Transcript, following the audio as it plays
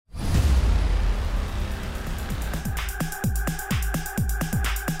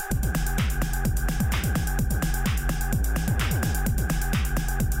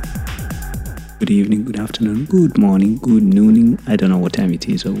Good evening, good afternoon, good morning, good nooning. I don't know what time it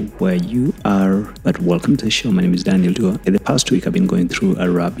is or where you are, but welcome to the show. My name is Daniel Dua. In the past week, I've been going through a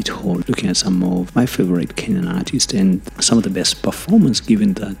rabbit hole looking at some of my favorite Kenyan artists and some of the best performance,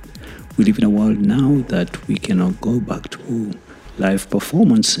 given that we live in a world now that we cannot go back to live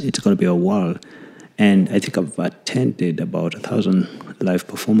performance. It's going to be a while. And I think I've attended about 1,000 live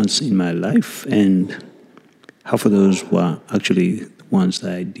performances in my life, and half of those were actually the ones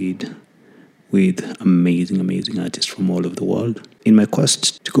that I did with amazing artists from all over the world. In my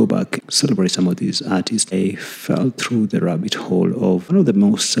quest to go back, celebrate some of these artists, I fell through the rabbit hole of one of the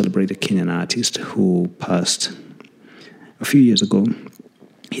most celebrated Kenyan artists who passed a few years ago.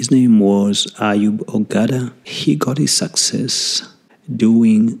 His name was Ayub Ogada. He got his success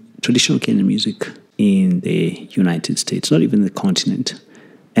doing traditional Kenyan music in the United States, not even the continent.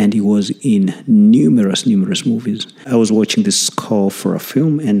 And he was in numerous movies. I was watching this score for a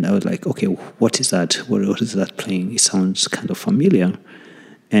film, and I was like, okay, what is that? What is that playing? It sounds kind of familiar.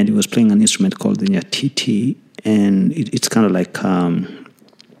 And he was playing an instrument called the nyatiti, and it's kind of like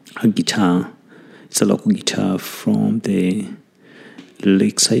a guitar. It's a local guitar from the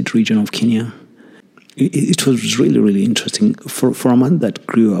lakeside region of Kenya. It was really interesting for a man that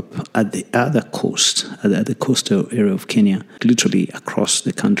grew up at the other coast, at the coastal area of Kenya, literally across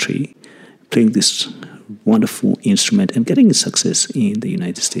the country, playing this wonderful instrument and getting success in the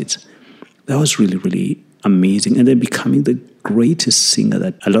United States. That was really amazing. And then becoming the greatest singer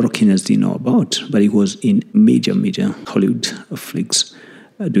that a lot of Kenyans didn't know about, but he was in major Hollywood flicks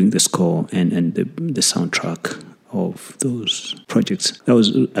doing the score and the soundtrack of those projects. That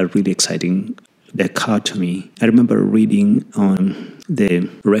was a really exciting dichotomy. I remember reading on the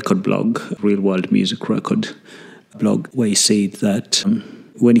record blog, Real World Music Record blog, where he said that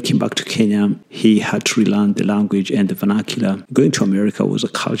when he came back to Kenya, he had to relearn the language and the vernacular. Going to America was a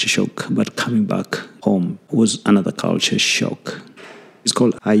culture shock, but coming back home was another culture shock. He's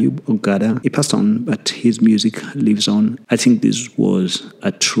called Ayub Ogada. He passed on, but his music lives on. I think this was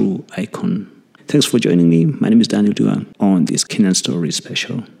a true icon. Thanks for joining me. My name is Daniel Dua on this Kenyan Story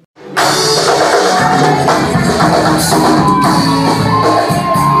special.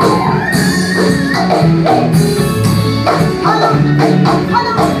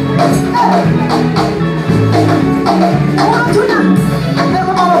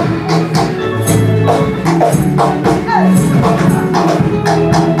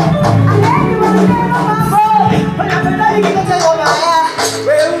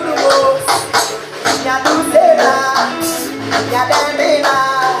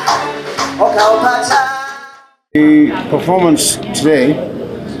 The performance today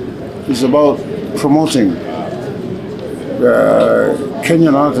is about promoting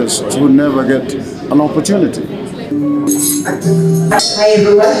Kenyan artists who never get an opportunity. Hi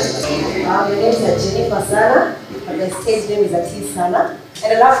everyone, my name is Jennifer Sana, and my stage name is Atis Sana,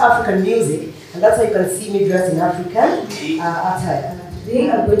 and I love African music, and that's why you can see me dressed in African attire. Today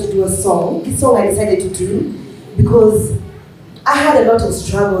I'm going to do a song. This song I decided to do because I had a lot of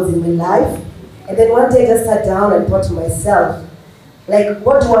struggles in my life. And then one day I just sat down and thought to myself, like,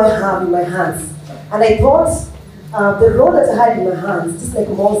 what do I have in my hands? And I thought the role that I had in my hands, just like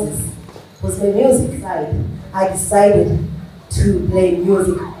Moses, was my music side. I decided to play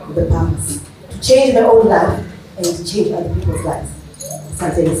music with a purpose, to change my own life and to change other people's lives.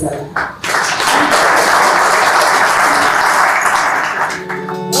 Asante sana.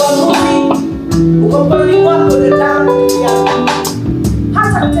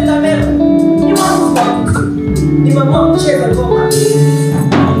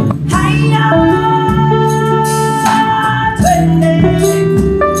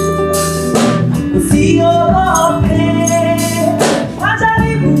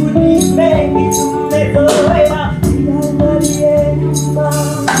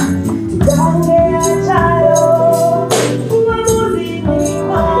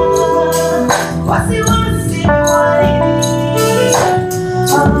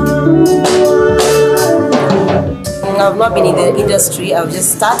 I've not been in the industry, I've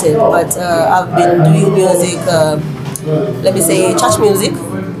just started, but I've been doing music, let me say church music,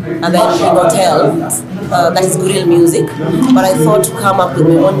 and then in hotel, that is grill music. But I thought to come up with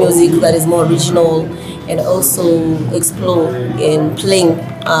my own music that is more original and also explore in playing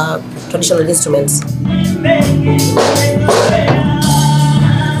traditional instruments.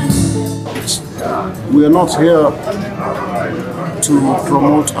 We are not here to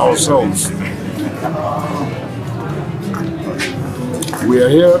promote ourselves. We are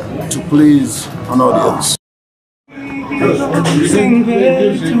here to please an audience.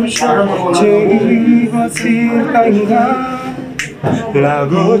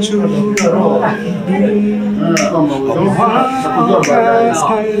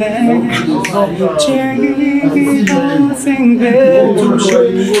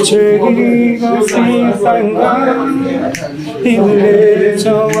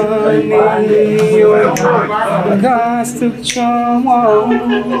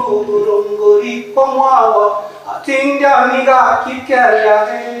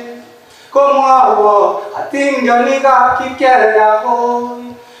 Como hago, I think you nigga keep getting that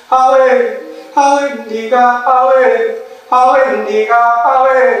boy. How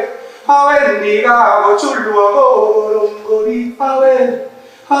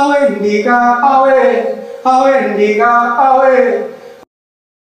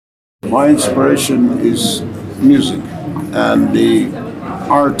My inspiration is music and the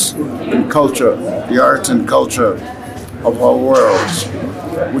art and culture, of our world,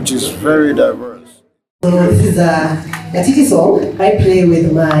 which is very diverse. So this is a Titi song I play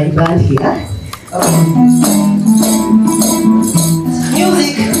with my band here.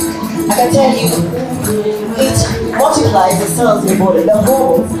 Music, I can tell you, it multiplies the cells in the body, the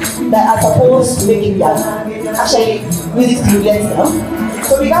hormones that are supposed to make you young. Actually, music stimulates them,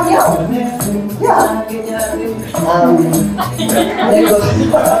 so become young. Yeah. There you go.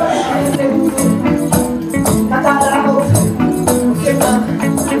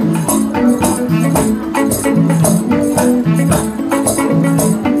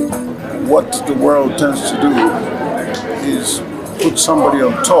 What the world tends to do is put somebody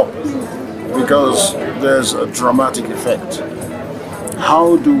on top because there's a dramatic effect.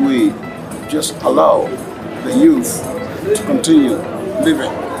 How do we just allow the youth to continue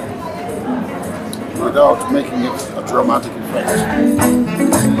living without making it a dramatic effect?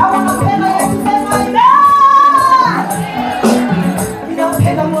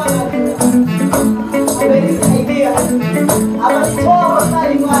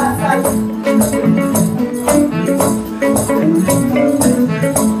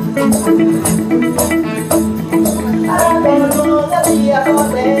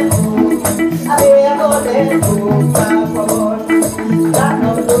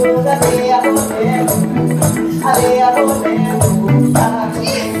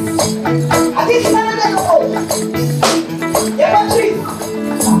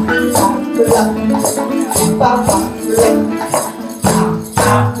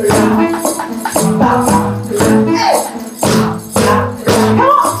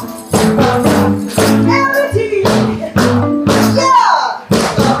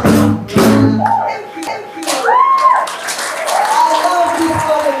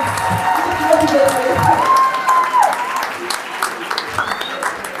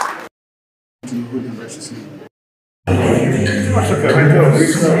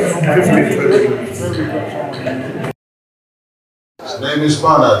 His name is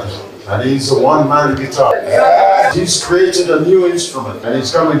Bernard, and he's a one-man guitar. He's created a new instrument, and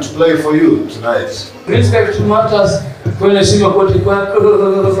he's coming to play for you tonight. Respect to matters when I sing about it.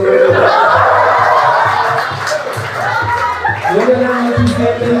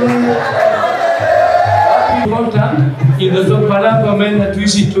 In the top Palapa men that we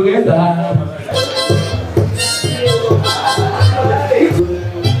see together.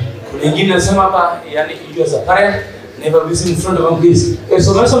 Ingine nasema hapa yani it was a parent never be seen in front of him please.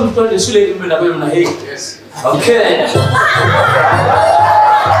 So most of the shule ile na wewe mna hate. Yes. Okay.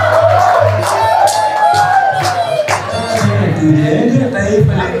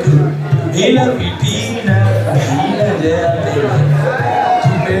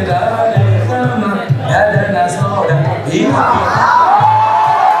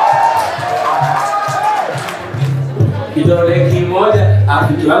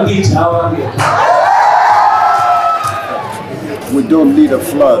 We don't need a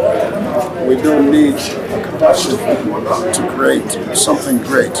flood. We don't need a catastrophe to create something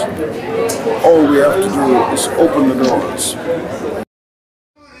great. All we have to do is open the doors.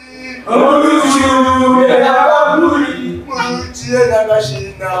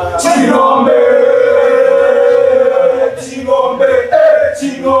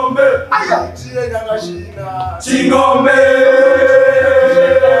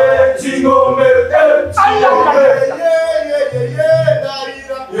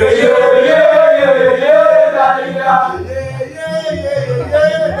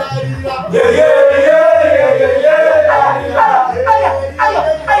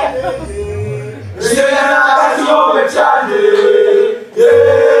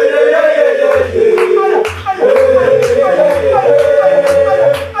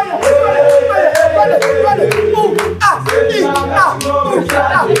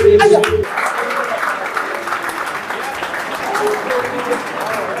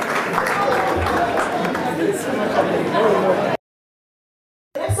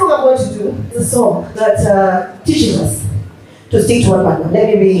 song I'm going to do is a song that teaches us to stick to one partner. Let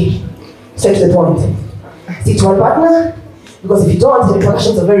me be straight to the point. Stick to one partner, because if you don't, the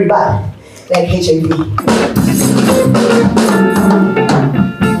repercussions are very bad, like HIV.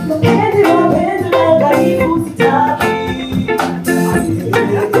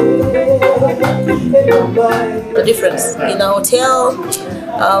 The difference in a hotel,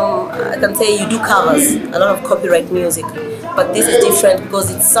 I can say you do covers, a lot of copyright music, but this is different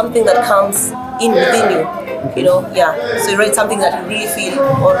because it's something that comes in within you. You know, yeah. So you write something that you really feel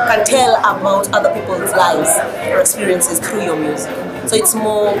or can tell about other people's lives or experiences through your music. So it's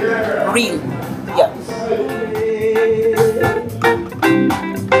more real, yeah.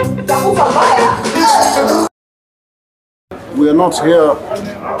 We are not here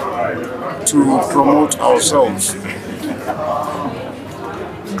to promote ourselves.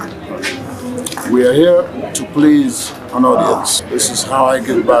 We are here to please an audience. This is how I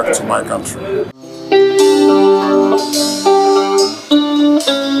give back to my country.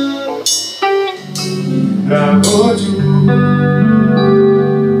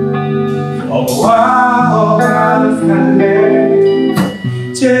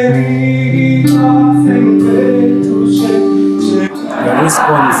 The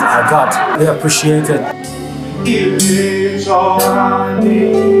response I got, they appreciated.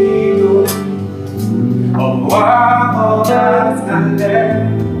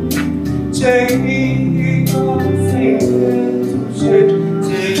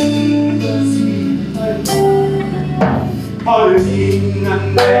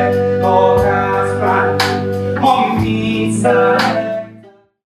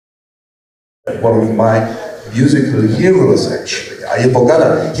 One of my musical heroes, actually, Ayub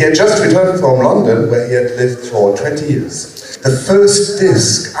Ogada. He had just returned from London, where he had lived for 20 years. The first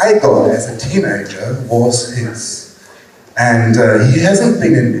disc I got as a teenager was his. And he hasn't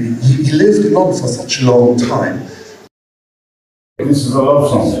been in, he lived in London for such a long time. This is a love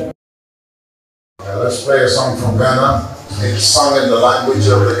song. Let's play a song from Ghana. It's sung in the language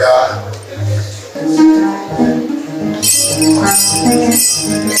of the guy.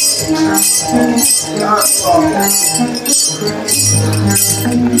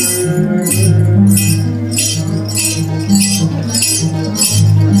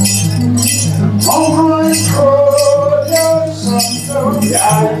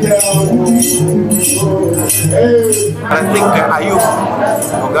 I think Ayub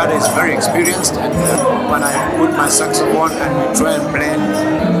Ogada is very experienced, and when I put my saxophone and we try and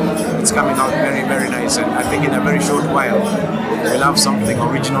blend, it's coming out very, very nice. And I think in a very short while, we'll have something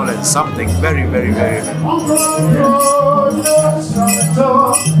original and something very, very, very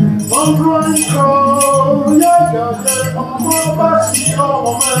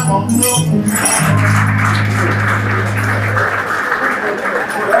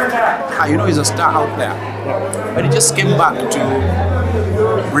you know, he's a star out there, but he just came back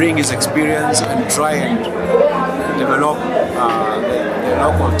to bring his experience and try and develop the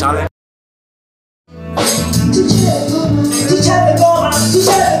local talent.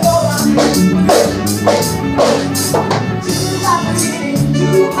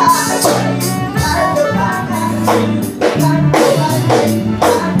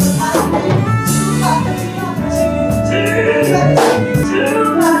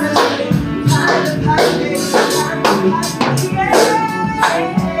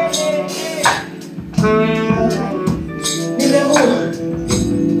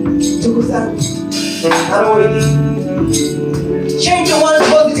 Change your world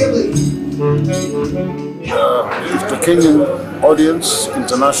positively. If the Kenyan audience,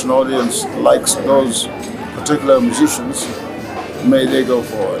 international audience, likes those particular musicians, may they go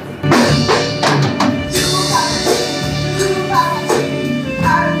forward.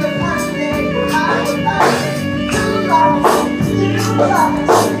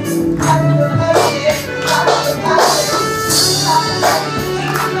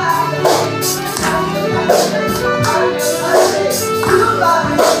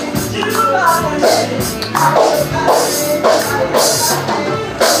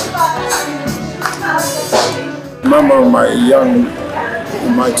 Remember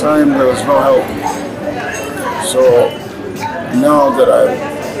in my time there was no help. So now that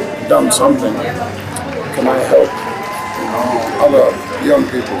I've done something, can I help other young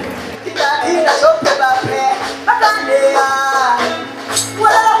people?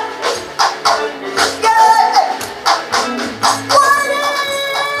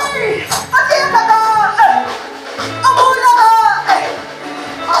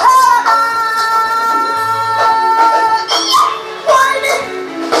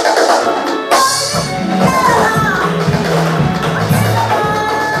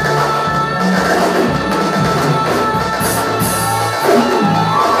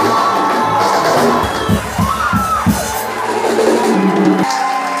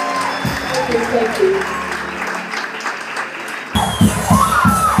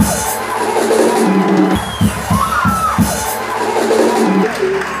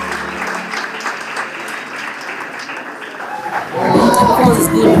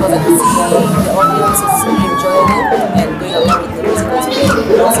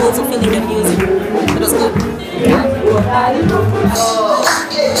 and also feeling the music. It was good.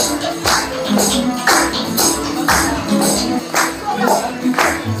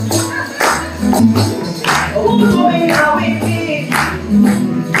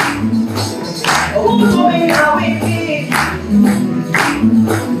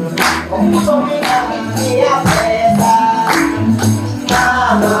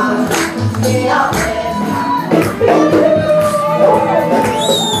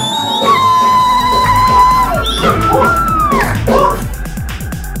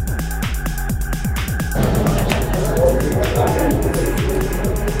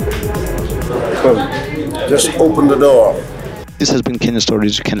 Just open the door. This has been Kenyan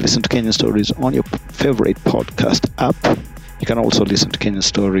Stories. You can listen to Kenyan Stories on your favorite podcast app. You can also listen to Kenyan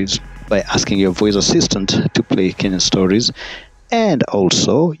Stories by asking your voice assistant to play Kenyan Stories. And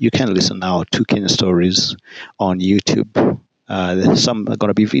also, you can listen now to Kenyan Stories on YouTube. Some are going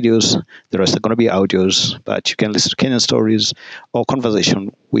to be videos, the rest are going to be audios, but you can listen to Kenyan Stories or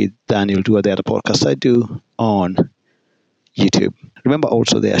Conversation with Daniel Dua, the other podcast I do on YouTube. Remember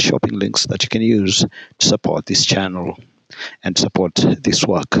also there are shopping links that you can use to support this channel and support this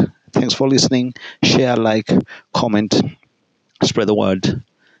work. Thanks for listening. Share, like, comment, spread the word.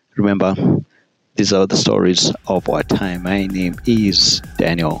 Remember, these are the stories of our time. My name is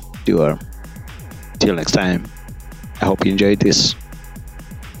Daniel Dua. Till next time, I hope you enjoyed this.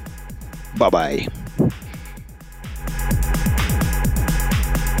 Bye-bye.